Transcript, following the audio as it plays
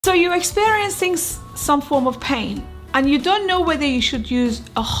So you're experiencing some form of pain and you don't know whether you should use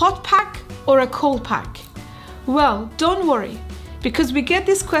a hot pack or a cold pack. Well, don't worry, because we get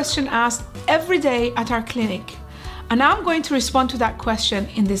this question asked every day at our clinic, and I'm going to respond to that question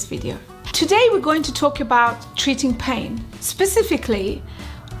in this video. Today we're going to talk about treating pain, specifically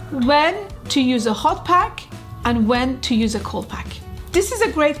when to use a hot pack and when to use a cold pack. This is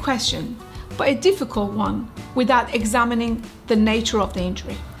a great question, but a difficult one without examining the nature of the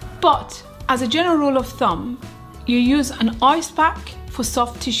injury. But as a general rule of thumb, you use an ice pack for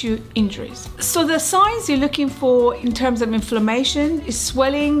soft tissue injuries. So the signs you're looking for in terms of inflammation is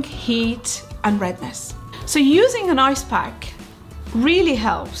swelling, heat, and redness. So using an ice pack really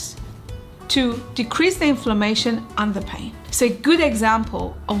helps to decrease the inflammation and the pain. So a good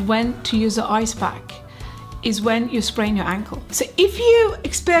example of when to use an ice pack is when you sprain your ankle. So if you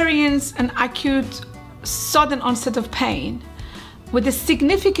experience an acute sudden onset of pain with a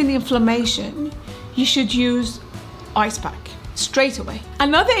significant inflammation, you should use ice pack straight away.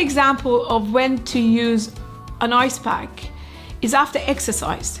 Another example of when to use an ice pack is after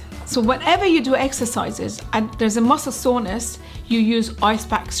exercise. So whenever you do exercises and there's a muscle soreness, you use ice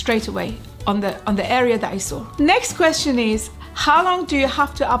pack straight away on the area that I saw. Next question is, how long do you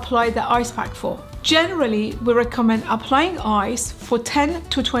have to apply the ice pack for? Generally, we recommend applying ice for 10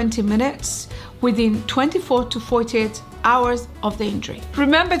 to 20 minutes within 24 to 48 hours of the injury.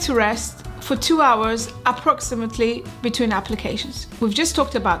 Remember to rest for 2 hours approximately between applications. We've just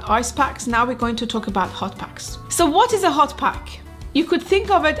talked about ice packs, now we're going to talk about hot packs. So what is a hot pack? You could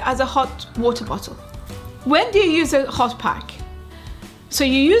think of it as a hot water bottle. When do you use a hot pack? So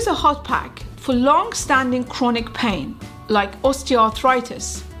you use a hot pack for long-standing chronic pain like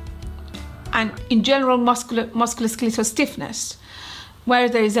osteoarthritis and in general musculoskeletal stiffness where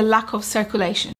there is a lack of circulation.